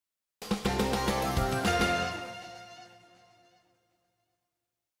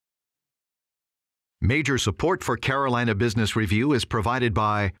Major support for Carolina Business Review is provided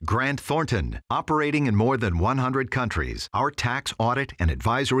by Grant Thornton. Operating in more than 100 countries, our tax, audit, and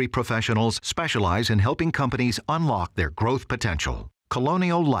advisory professionals specialize in helping companies unlock their growth potential.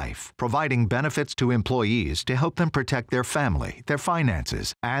 Colonial Life, providing benefits to employees to help them protect their family, their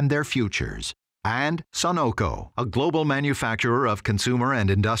finances, and their futures. And Sunoco, a global manufacturer of consumer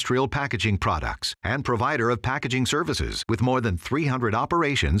and industrial packaging products and provider of packaging services with more than 300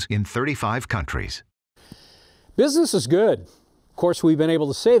 operations in 35 countries. Business is good. Of course, we've been able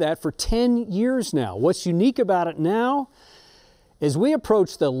to say that for 10 years now. What's unique about it now is we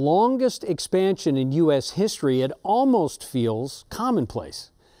approach the longest expansion in U.S. history. It almost feels commonplace.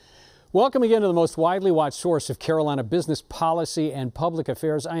 Welcome again to the most widely watched source of Carolina business policy and public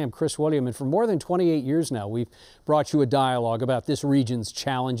affairs. I am Chris William, and for more than 28 years now, we've brought you a dialogue about this region's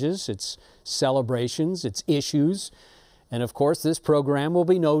challenges, its celebrations, its issues. And of course, this program will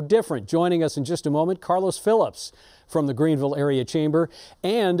be no different. Joining us in just a moment, Carlos Phillips from the Greenville Area Chamber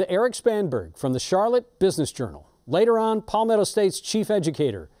and Erik Spanberg from the Charlotte Business Journal. Later on, Palmetto State's Chief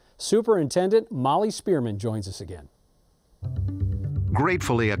Educator, Superintendent Molly Spearman joins us again.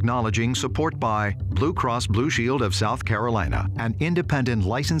 Gratefully acknowledging support by Blue Cross Blue Shield of South Carolina, an independent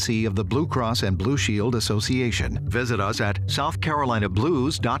licensee of the Blue Cross and Blue Shield Association. Visit us at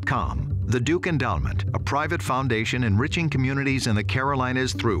southcarolinablues.com. The Duke Endowment, a private foundation enriching communities in the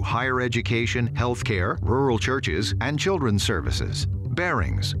Carolinas through higher education, healthcare, rural churches, and children's services.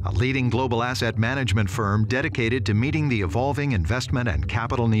 Barings, a leading global asset management firm dedicated to meeting the evolving investment and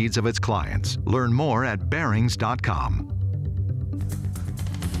capital needs of its clients. Learn more at barings.com.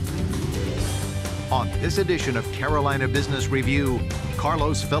 On this edition of Carolina Business Review,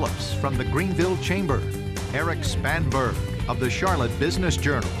 Carlos Phillips from the Greenville Chamber, Erik Spanberg of the Charlotte Business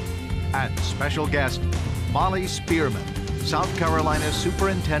Journal, and special guest Molly Spearman, South Carolina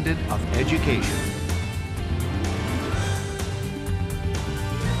Superintendent of Education.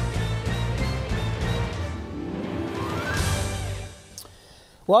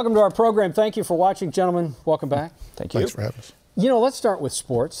 Welcome to our program. Thank you for watching, gentlemen. Welcome back. Thank you. Thanks for having us. You know, let's start with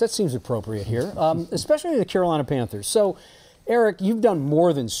sports. That seems appropriate here, especially the Carolina Panthers. So, Erik, you've done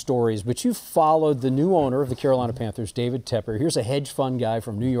more than stories, but you've followed the new owner of the Carolina Panthers, David Tepper. Here's a hedge fund guy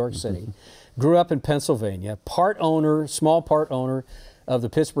from New York City. Grew up in Pennsylvania, small part owner of the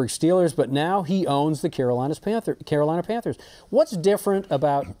Pittsburgh Steelers, but now he owns the Carolina Panthers. What's different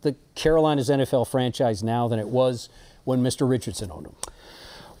about the Carolinas NFL franchise now than it was when Mr. Richardson owned them?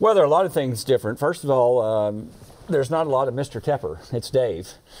 Well, there are a lot of things different. First of all, there's not a lot of Mr. Tepper. It's Dave.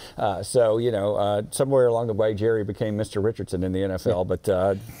 Somewhere along the way, Jerry became Mr. Richardson in the NFL. But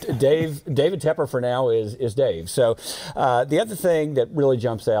David Tepper for now is Dave. So the other thing that really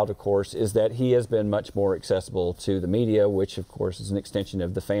jumps out, of course, is that he has been much more accessible to the media, which, of course, is an extension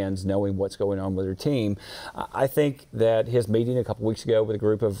of the fans knowing what's going on with their team. I think that his meeting a couple weeks ago with a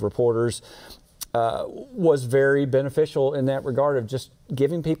group of reporters was very beneficial in that regard of just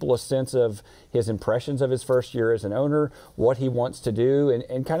giving people a sense of his impressions of his first year as an owner, what he wants to do,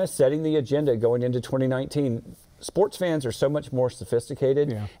 and kind of setting the agenda going into 2019. Sports fans are so much more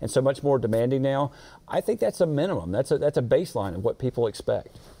sophisticated and so much more demanding now. I think that's a minimum. That's a baseline of what people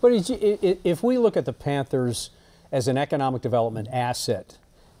expect. But if we look at the Panthers as an economic development asset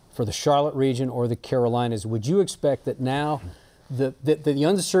for the Charlotte region or the Carolinas, would you expect that now the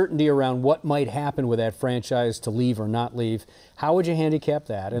uncertainty around what might happen with that franchise to leave or not leave, how would you handicap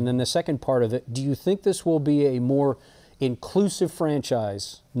that? And then the second part of it, do you think this will be a more inclusive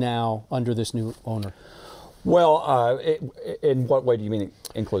franchise now under this new owner? Well, in what way do you mean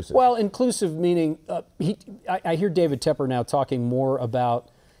inclusive? Well, inclusive meaning I hear David Tepper now talking more about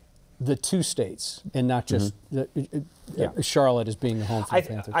the two states and not just Charlotte as being the home for the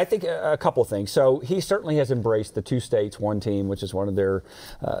Panthers. I think a couple of things. So he certainly has embraced the two states, one team, which is one of their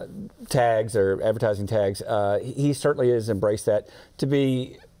tags, their advertising tags. He certainly has embraced that. To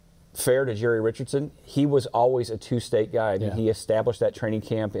be fair to Jerry Richardson, he was always a two-state guy. I mean, he established that training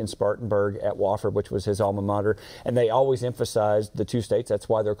camp in Spartanburg at Wofford, which was his alma mater, and they always emphasized the two states. That's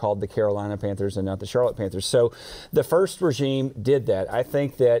why they're called the Carolina Panthers and not the Charlotte Panthers. So the first regime did that. I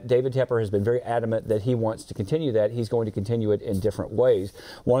think that David Tepper has been very adamant that he wants to continue that. He's going to continue it in different ways.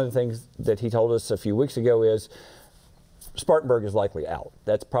 One of the things that he told us a few weeks ago is Spartanburg is likely out.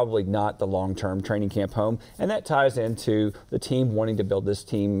 That's probably not the long-term training camp home, and that ties into the team wanting to build this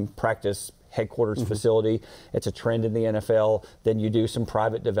team practice headquarters facility. It's a trend in the NFL. Then you do some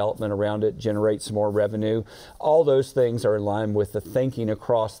private development around it, generate some more revenue. All those things are in line with the thinking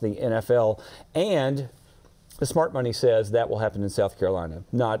across the NFL. And the smart money says that will happen in South Carolina,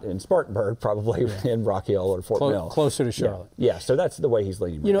 not in Spartanburg, probably in Rock Hill or Fort Mill. Closer to Charlotte. Yeah, so that's the way he's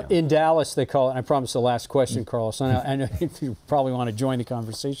leading. You know, in Dallas, they call it, and I promise the last question, Carlos, I know you probably want to join the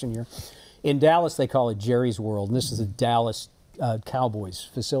conversation here. In Dallas, they call it Jerry's World, and this is a Dallas Cowboys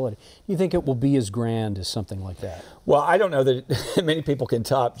facility. Do you think it will be as grand as something like that? Well, I don't know that many people can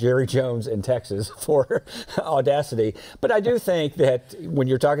top Jerry Jones in Texas for audacity, but I do think that when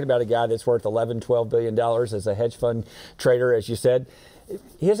you're talking about a guy that's worth $11–12 billion as a hedge fund trader, as you said,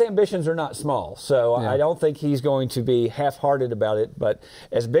 his ambitions are not small. So I don't think he's going to be half-hearted about it, but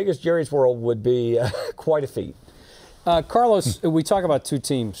as big as Jerry's World would be quite a feat. Carlos, we talk about two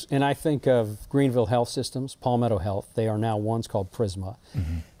teams, and I think of Greenville Health Systems, Palmetto Health. They are now one's called Prisma.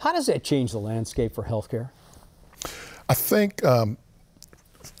 How does that change the landscape for healthcare? I think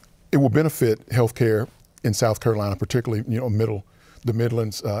it will benefit healthcare in South Carolina, particularly the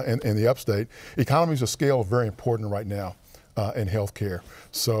Midlands and the Upstate. Economies of scale are very important right now in healthcare.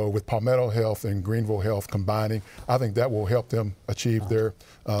 So with Palmetto Health and Greenville Health combining, I think that will help them achieve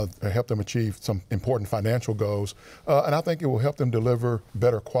some important financial goals, and I think it will help them deliver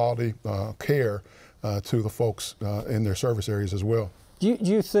better quality care to the folks in their service areas as well. Do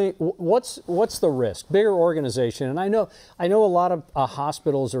you think, what's the risk? Bigger organization, and I know a lot of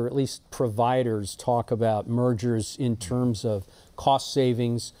hospitals, or at least providers, talk about mergers in terms of cost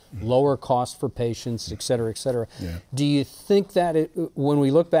savings, lower cost for patients, et cetera, et cetera. Yeah. Do you think that when we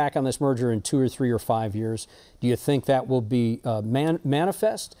look back on this merger in 2 or 3 or 5 years, do you think that will be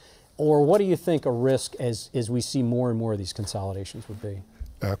manifest? Or what do you think a risk as we see more and more of these consolidations would be?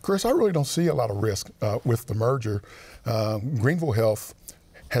 Chris, I really don't see a lot of risk with the merger. Greenville Health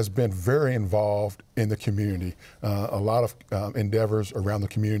has been very involved in the community. A lot of endeavors around the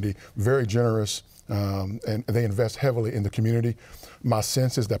community, very generous, and they invest heavily in the community. My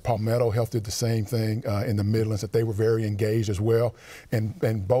sense is that Palmetto Health did the same thing in the Midlands, that they were very engaged as well.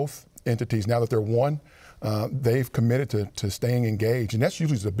 And both entities, now that they're one, they've committed to staying engaged, and that's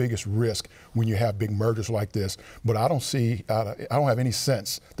usually the biggest risk when you have big mergers like this. But I don't have any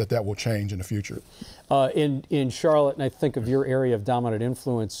sense that will change in the future. In Charlotte, and I think of your area of dominant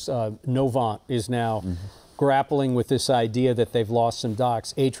influence, Novant is now grappling with this idea that they've lost some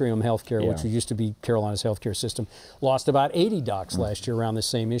docs. Atrium Healthcare, which used to be Carolina's healthcare system, lost about 80 docs last year around the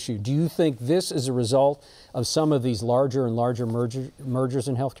same issue. Do you think this is a result of some of these larger and larger mergers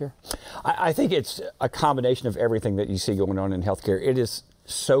in healthcare? I think it's a combination of everything that you see going on in healthcare. It is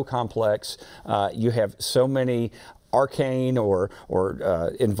so complex. You have so many arcane or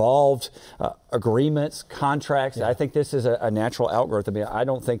involved agreements, contracts. I think this is a natural outgrowth. I mean, I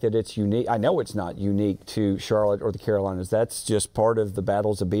don't think that it's unique. I know it's not unique to Charlotte or the Carolinas. That's just part of the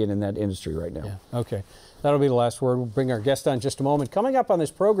battles of being in that industry right now. Yeah. Okay. That'll be the last word. We'll bring our guest on in just a moment. Coming up on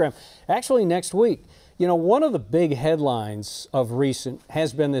this program, actually next week, you know, one of the big headlines of recent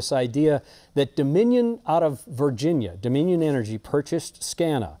has been this idea that Dominion out of Virginia, Dominion Energy, purchased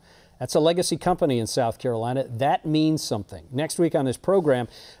SCANA. That's a legacy company in South Carolina. That means something. Next week on this program,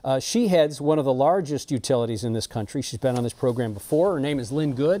 she heads one of the largest utilities in this country. She's been on this program before. Her name is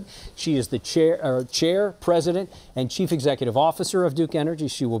Lynn Good. She is the chair, president, and chief executive officer of Duke Energy.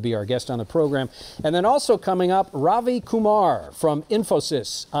 She will be our guest on the program. And then also coming up, Ravi Kumar from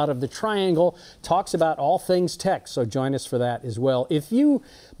Infosys out of the Triangle talks about all things tech. So join us for that as well. If you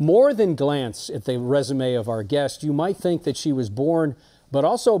more than glance at the resume of our guest, you might think that she was born but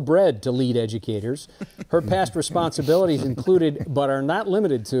also bred to lead educators. Her past responsibilities included, but are not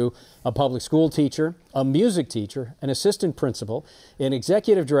limited to, a public school teacher, a music teacher, an assistant principal, an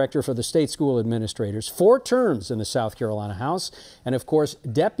executive director for the state school administrators, 4 terms in the South Carolina House, and of course,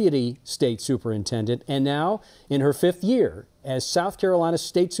 deputy state superintendent, and now in her 5th year as South Carolina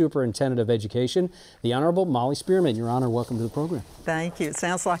State Superintendent of Education, the Honorable Molly Spearman. Your Honor, welcome to the program. Thank you. It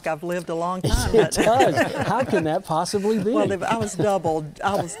sounds like I've lived a long time. It does. How can that possibly be? Well, I was double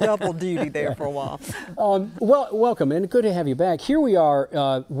duty there for a while. Well, welcome, and good to have you back. Here we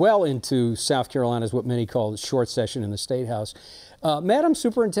are, well into South Carolina's what many call short session in the State House. Madam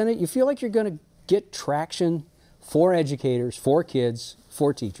Superintendent, you feel like you're going to get traction for educators, for kids,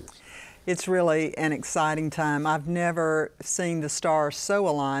 for teachers? It's really an exciting time. I've never seen the stars so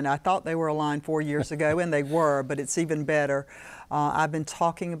aligned. I thought they were aligned 4 years ago, and they were, but it's even better. I've been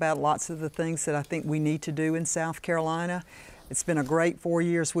talking about lots of the things that I think we need to do in South Carolina. It's been a great 4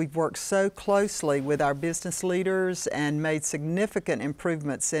 years. We've worked so closely with our business leaders and made significant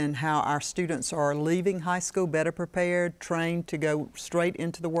improvements in how our students are leaving high school better prepared, trained to go straight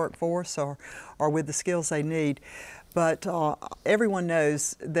into the workforce or with the skills they need. But everyone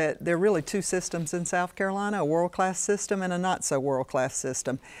knows that there are really 2 systems in South Carolina, a world-class system and a not-so-world-class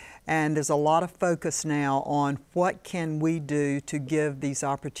system. And there's a lot of focus now on what can we do to give these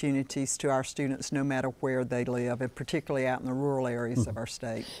opportunities to our students no matter where they live, and particularly out in the rural areas of our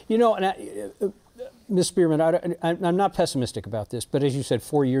state. You know, and Ms. Spearman, I'm not pessimistic about this, but as you said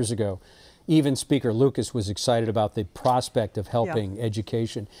 4 years ago, even Speaker Lucas was excited about the prospect of helping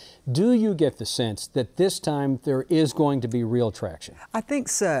education. Do you get the sense that this time there is going to be real traction? I think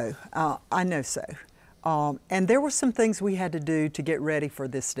so. I know so. And there were some things we had to do to get ready for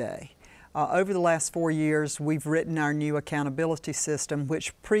this day. Over the last 4 years, we've written our new accountability system,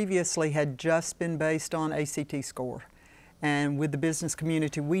 which previously had just been based on ACT score. And with the business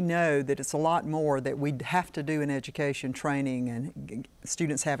community, we know that it's a lot more that we have to do in education, training, and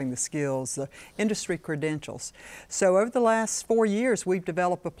students having the skills, the industry credentials. So over the last 4 years, we've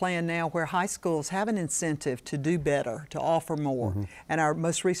developed a plan now where high schools have an incentive to do better, to offer more. And our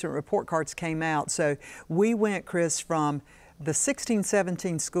most recent report cards came out. So we went, Chris, from the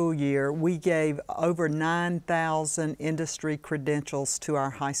 16-17 school year, we gave over 9,000 industry credentials to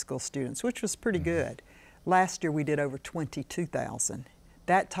our high school students, which was pretty good. Last year we did over 22,000.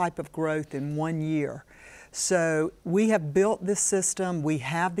 That type of growth in 1 year. So we have built this system, we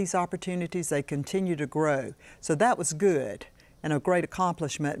have these opportunities, they continue to grow. So that was good and a great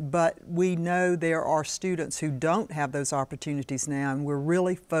accomplishment, but we know there are students who don't have those opportunities now, and we're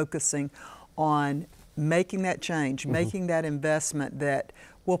really focusing on making that change, making that investment that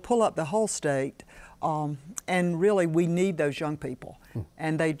will pull up the whole state. And really, we need those young people,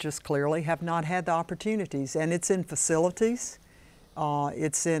 and they just clearly have not had the opportunities. And it's in facilities,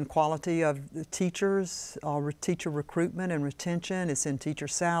 it's in quality of the teachers, teacher recruitment and retention, it's in teacher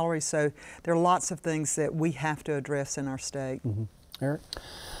salaries. So there are lots of things that we have to address in our state. Erik?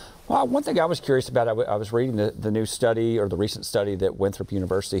 Well, one thing I was curious about, I was reading the new study, or the recent study that Winthrop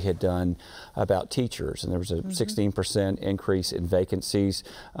University had done about teachers, and there was a 16% increase in vacancies.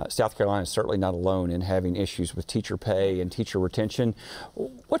 South Carolina is certainly not alone in having issues with teacher pay and teacher retention.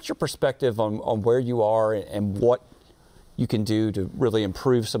 What's your perspective on where you are and what you can do to really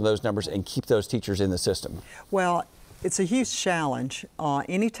improve some of those numbers and keep those teachers in the system? Well, it's a huge challenge.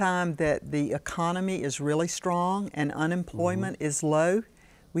 Anytime that the economy is really strong and unemployment is low,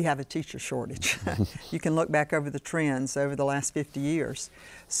 we have a teacher shortage. You can look back over the trends over the last 50 years.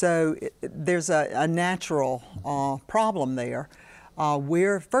 So there's a natural problem there.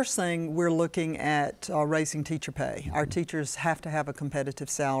 First thing, we're looking at raising teacher pay. Our teachers have to have a competitive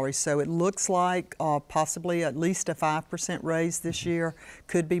salary, so it looks like possibly at least a 5% raise this year,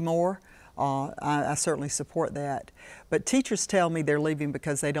 could be more. I certainly support that. But teachers tell me they're leaving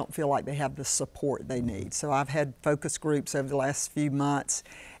because they don't feel like they have the support they need. So I've had focus groups over the last few months,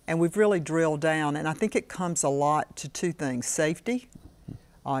 and we've really drilled down, and I think it comes a lot to two things: safety.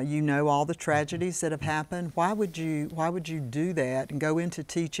 You know all the tragedies that have happened. Why would you do that and go into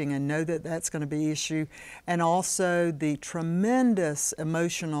teaching and know that that's going to be an issue? And also the tremendous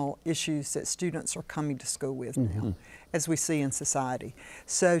emotional issues that students are coming to school with now, as we see in society.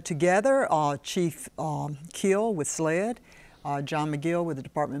 So together, Chief Keel with SLED, John McGill with the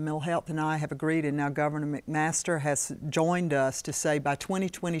Department of Mental Health, and I have agreed, and now Governor McMaster has joined us to say by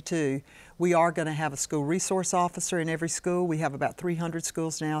 2022 we are going to have a school resource officer in every school. We have about 300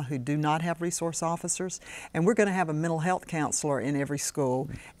 schools now who do not have resource officers, and we're going to have a mental health counselor in every school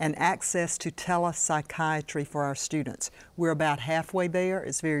and access to telepsychiatry for our students. We're about halfway there.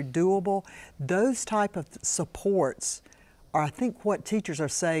 It's very doable. Those type of supports are, I think, what teachers are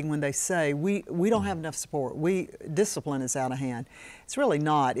saying when they say we don't have enough support. Discipline is out of hand. It's really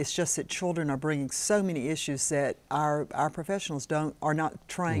not. It's just that children are bringing so many issues that our professionals are not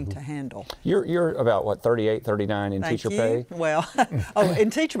trained to handle. You're about what, 38, 39 in teacher pay? Well, in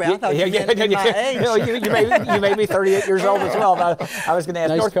teacher pay, I thought you meant in my age. No, you may be 38 years old as well. I was going to ask.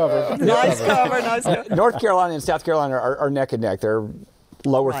 Nice cover. Nice cover. North Carolina and South Carolina are neck and neck. They're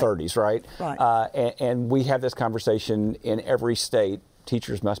lower 30s, right? Right. And we have this conversation in every state.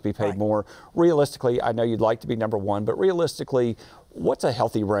 Teachers must be paid more. Realistically, I know you'd like to be number one, but realistically, what's a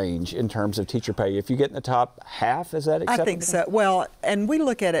healthy range in terms of teacher pay? If you get in the top half, is that acceptable? I think so. Well, and we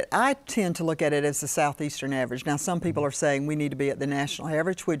look at it, I tend to look at it as the southeastern average. Now, some people are saying we need to be at the national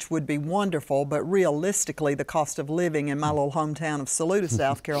average, which would be wonderful, but realistically, the cost of living in my little hometown of Saluda,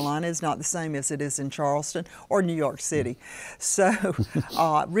 South Carolina, is not the same as it is in Charleston or New York City. So,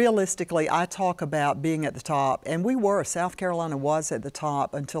 realistically, I talk about being at the top, and South Carolina was at the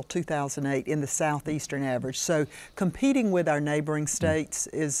top until 2008 in the southeastern average. So, competing with our neighboring states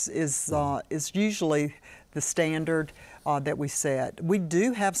is usually the standard that we set. We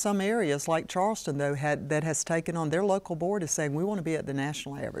do have some areas like Charleston, though, that has taken on, their local board is saying we want to be at the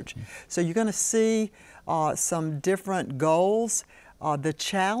national average. So you're going to see some different goals. The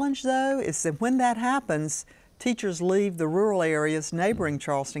challenge, though, is that when that happens, teachers leave the rural areas neighboring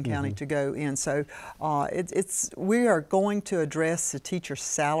Charleston County to go in. So we are going to address the teacher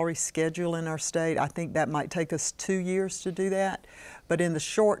salary schedule in our state. I think that might take us 2 years to do that. But in the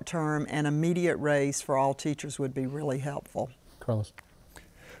short term, an immediate raise for all teachers would be really helpful. Carlos?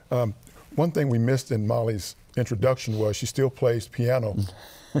 One thing we missed in Molly's introduction was she still plays piano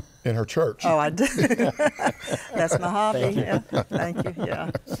in her church. Oh, I do. That's my hobby. Yeah. Thank you. Yeah.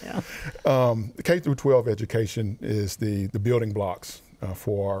 K through 12 education is the building blocks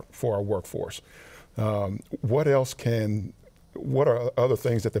for our workforce. What are other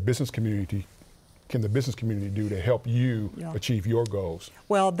things that the business community do to help you achieve your goals?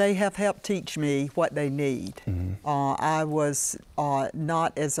 Well, they have helped teach me what they need. I was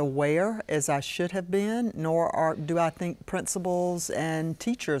not as aware as I should have been, nor do I think principals and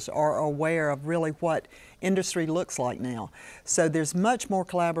teachers are aware of really what industry looks like now. So there's much more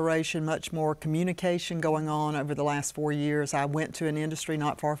collaboration, much more communication going on over the last 4 years. I went to an industry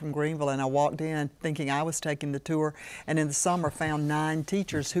not far from Greenville, and I walked in thinking I was taking the tour, and in the summer found 9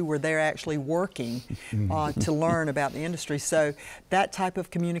 teachers who were there actually working to learn about the industry. So that type of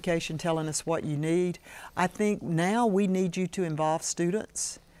communication, telling us what you need. I think now we need you to involve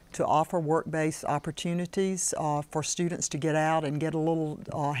students, to offer work-based opportunities for students to get out and get a little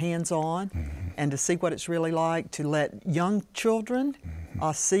hands-on and to see what it's really like, to let young children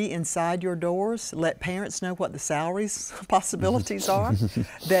see inside your doors, let parents know what the salaries possibilities are,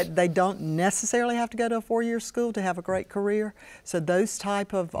 that they don't necessarily have to go to a 4-year school to have a great career. So those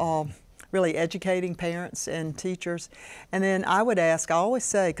type of really educating parents and teachers. And then I would ask, I always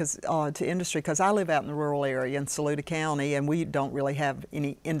say to industry, because I live out in the rural area in Saluda County, and we don't really have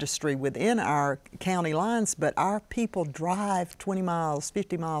any industry within our county lines, but our people drive 20 miles,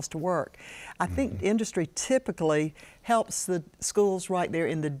 50 miles to work. I think industry typically helps the schools right there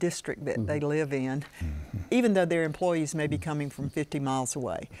in the district that they live in, even though their employees may be coming from 50 miles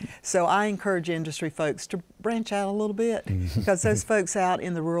away. So I encourage industry folks to branch out a little bit, because those folks out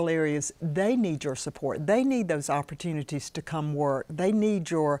in the rural areas, they need your support. They need those opportunities to come work. They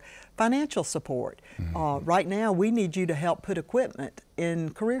need your financial support. Right now, we need you to help put equipment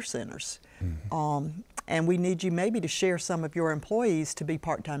in career centers. And we need you maybe to share some of your employees to be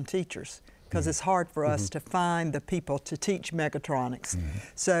part-time teachers, because it's hard for us to find the people to teach mechatronics.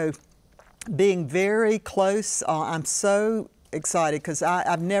 So being very close, I'm so excited because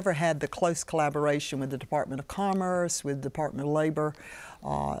I've never had the close collaboration with the Department of Commerce, with the Department of Labor,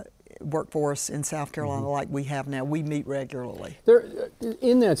 workforce in South Carolina like we have now. We meet regularly.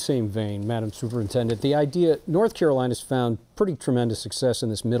 In that same vein, Madam Superintendent, the idea, North Carolina's found pretty tremendous success in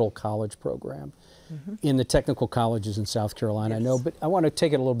this middle college program. In the technical colleges in South Carolina, I know, but I want to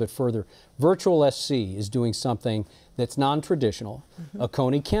take it a little bit further. Virtual SC is doing something that's non-traditional.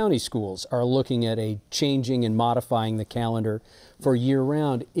 Oconee County schools are looking at changing and modifying the calendar for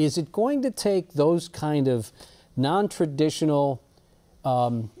year-round. Is it going to take those kind of non-traditional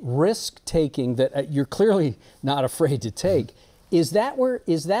risk-taking that you're clearly not afraid to take? Is that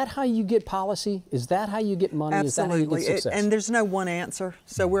how you get policy? Is that how you get money? Absolutely. Is that how you get success? And there's no one answer,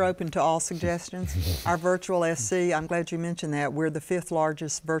 so we're open to all suggestions. Our virtual SC, I'm glad you mentioned that. We're the 5th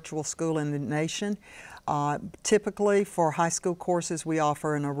largest virtual school in the nation. Typically for high school courses, we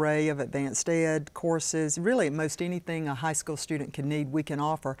offer an array of advanced ed courses. Really, most anything a high school student can need, we can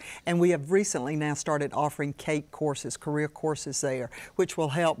offer. And we have recently now started offering CAPE courses, career courses there, which will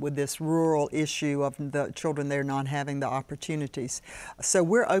help with this rural issue of the children there not having the opportunities. So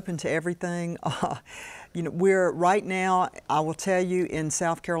we're open to everything. You know, we're right now, I will tell you, in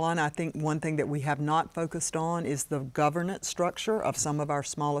South Carolina, I think one thing that we have not focused on is the governance structure of some of our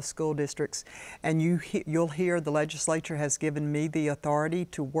smallest school districts. And you'll hear the legislature has given me the authority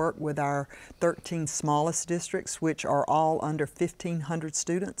to work with our 13 smallest districts, which are all under 1,500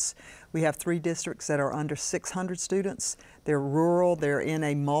 students. We have 3 districts that are under 600 students. They're rural, they're in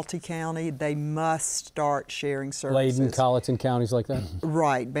a multi-county. They must start sharing services. Layden, Colleton counties like that?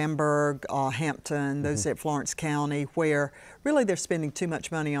 Right, Bamberg, Hampton, those at Florence County, where really they're spending too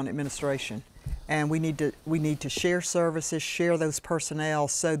much money on administration. And we need to share services, share those personnel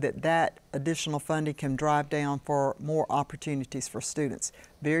so that additional funding can drive down for more opportunities for students.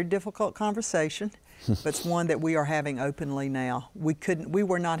 Very difficult conversation, but it's one that we are having openly now. We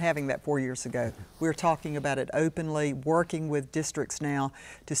were not having that 4 years ago. We're talking about it openly, working with districts now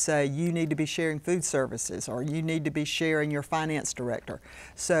to say you need to be sharing food services or you need to be sharing your finance director.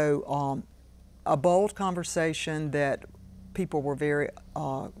 So a bold conversation that people were very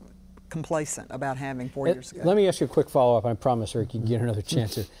complacent about having 4 years ago. Let me ask you a quick follow-up. I promise, Erik, you get another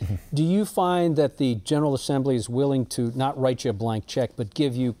chance here. Do you find that the General Assembly is willing to not write you a blank check, but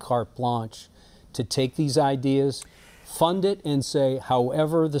give you carte blanche to take these ideas, fund it, and say,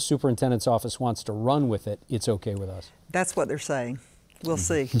 however the superintendent's office wants to run with it, it's okay with us? That's what they're saying. We'll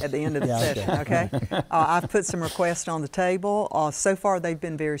see at the end of the session, okay? I've put some requests on the table. So far, they've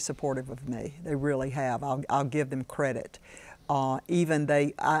been very supportive of me. They really have. I'll give them credit.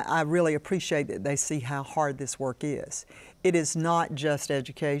 I really appreciate that they see how hard this work is. It is not just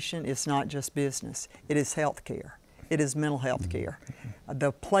education. It's not just business. It is health care. It is mental health care.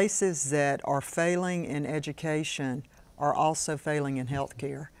 The places that are failing in education are also failing in health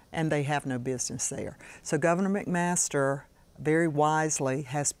care, and they have no business there. So Governor McMaster very wisely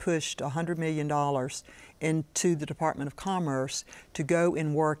has pushed $100 million into the Department of Commerce to go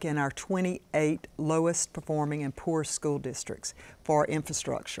and work in our 28 lowest performing and poorest school districts for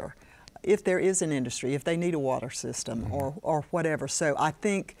infrastructure. If there is an industry, if they need a water system or whatever. So I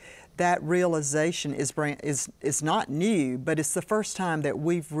think that realization is not new, but it's the first time that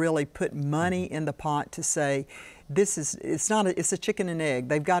we've really put money in the pot to say, it's a chicken and egg.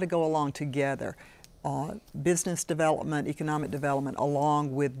 They've got to go along together. Business development, economic development,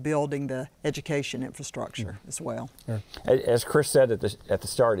 along with building the education infrastructure as well. As Chris said at the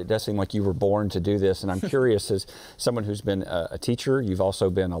start, it does seem like you were born to do this, and I'm curious, as someone who's been a teacher, you've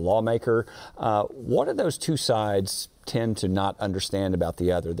also been a lawmaker, what do those two sides tend to not understand about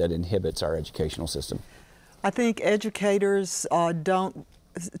the other that inhibits our educational system? I think educators don't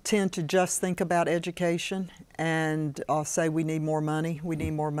tend to just think about education and say we need more money, we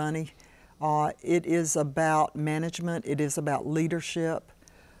need more money. It is about management, it is about leadership,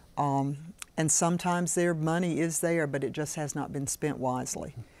 and sometimes their money is there, but it just has not been spent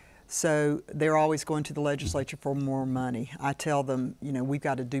wisely. So they're always going to the legislature for more money. I tell them, you know, we've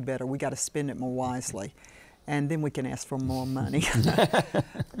got to do better, we've got to spend it more wisely, and then we can ask for more money.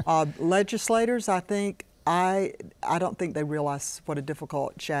 Legislators, I don't think they realize what a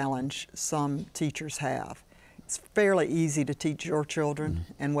difficult challenge some teachers have. It's fairly easy to teach your children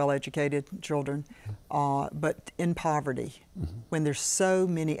and well-educated children, but in poverty, when there's so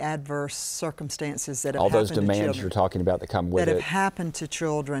many adverse circumstances that have happened to children. All those demands you're talking about that come with it. That have happened to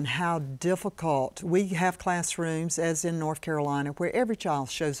children, how difficult. We have classrooms, as in North Carolina, where every child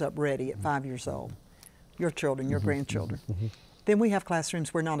shows up ready at 5 years old. Your children, your grandchildren. Then we have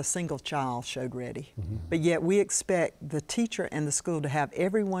classrooms where not a single child showed ready. But yet we expect the teacher and the school to have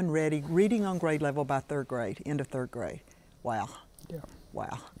everyone ready, reading on grade level by third grade, end of third grade. Wow. Yeah.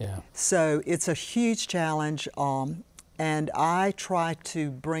 Wow. Yeah. So it's a huge challenge, and I try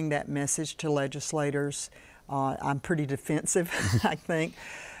to bring that message to legislators. I'm pretty defensive, I think.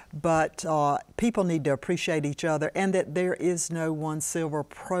 But people need to appreciate each other, and that there is no one silver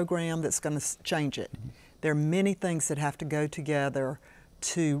program that's going to change it. There are many things that have to go together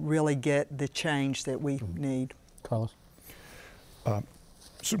to really get the change that we need. Carlos?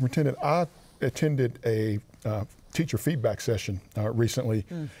 Superintendent, I attended a teacher feedback session recently,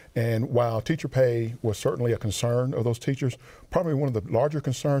 and while teacher pay was certainly a concern of those teachers, probably one of the larger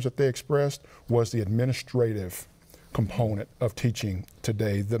concerns that they expressed was the administrative component of teaching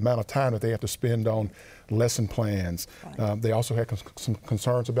today, the amount of time that they have to spend on lesson plans. Right. They also had some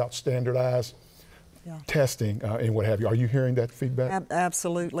concerns about standardized testing and what have you. Are you hearing that feedback?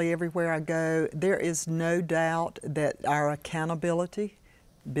 Absolutely. Everywhere I go, there is no doubt that our accountability,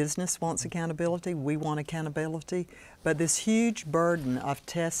 business wants accountability, we want accountability, but this huge burden of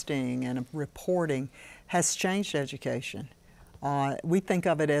testing and of reporting has changed education. We think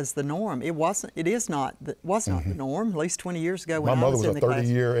of it as the norm. It was not the norm, at least 20 years ago when I was in the class. My mother was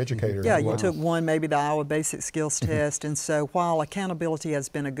a 30-year educator. Yeah, you took one, maybe the Iowa Basic Skills Test, and so while accountability has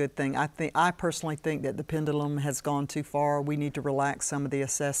been a good thing, I personally think that the pendulum has gone too far. We need to relax some of the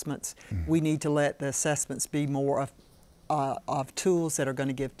assessments. We need to let the assessments be more of tools that are going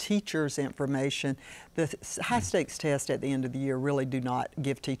to give teachers information. The high-stakes tests at the end of the year really do not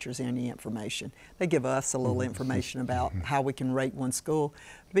give teachers any information. They give us a little information about how we can rate one school.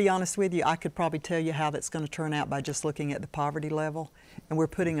 To be honest with you, I could probably tell you how that's going to turn out by just looking at the poverty level. And we're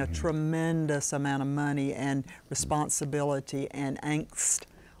putting a tremendous amount of money and responsibility and angst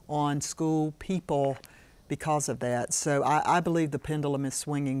on school people because of that. So I believe the pendulum is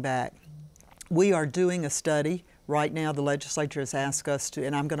swinging back. We are doing a study. Right now, the legislature has asked us to,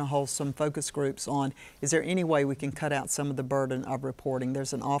 and I'm going to hold some focus groups on, is there any way we can cut out some of the burden of reporting?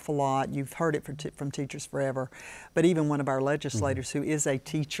 There's an awful lot. You've heard it from Teachers Forever, but even one of our legislators who is a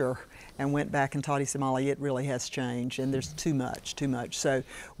teacher and went back and taught, he said, Molly, it really has changed, and there's too much. So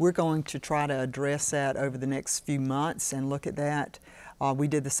we're going to try to address that over the next few months and look at that. We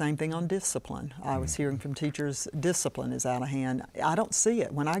did the same thing on discipline. I was hearing from teachers, discipline is out of hand. I don't see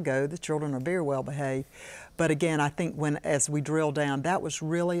it. When I go, the children are very well behaved. But again, I think as we drill down, that was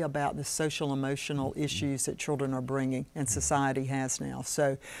really about the social emotional issues that children are bringing and society has now.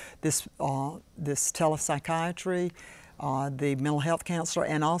 So this telepsychiatry, the mental health counselor,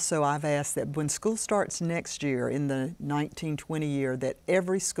 and also I've asked that when school starts next year, in the 1920 year, that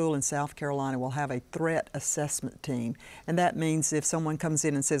every school in South Carolina will have a threat assessment team. And that means if someone comes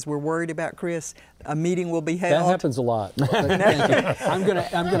in and says, we're worried about Chris, a meeting will be held. That happens a lot. I'm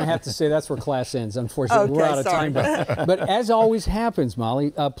gonna have to say that's where class ends, unfortunately. Okay, we're out of sorry. time. But as always happens,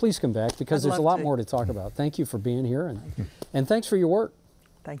 Molly, please come back because I'd there's a love lot to. more to talk about. Thank you for being here, and thanks for your work.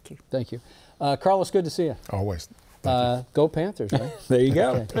 Thank you. Thank you. Carlos, good to see you. Always. Go Panthers, right? There you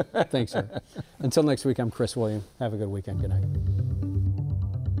go. Okay. Thanks, sir. Until next week, I'm Chris William. Have a good weekend. Good night.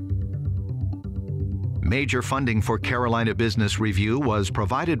 Major funding for Carolina Business Review was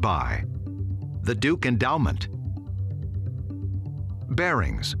provided by the Duke Endowment,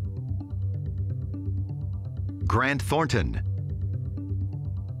 Bearings, Grant Thornton,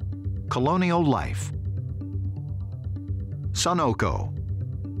 Colonial Life, Sunoco,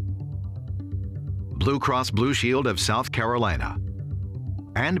 Blue Cross Blue Shield of South Carolina,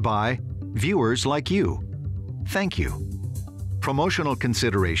 and by viewers like you. Thank you. Promotional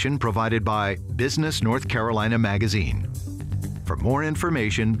consideration provided by Business North Carolina Magazine. For more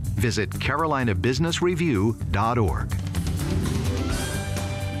information, visit carolinabusinessreview.org.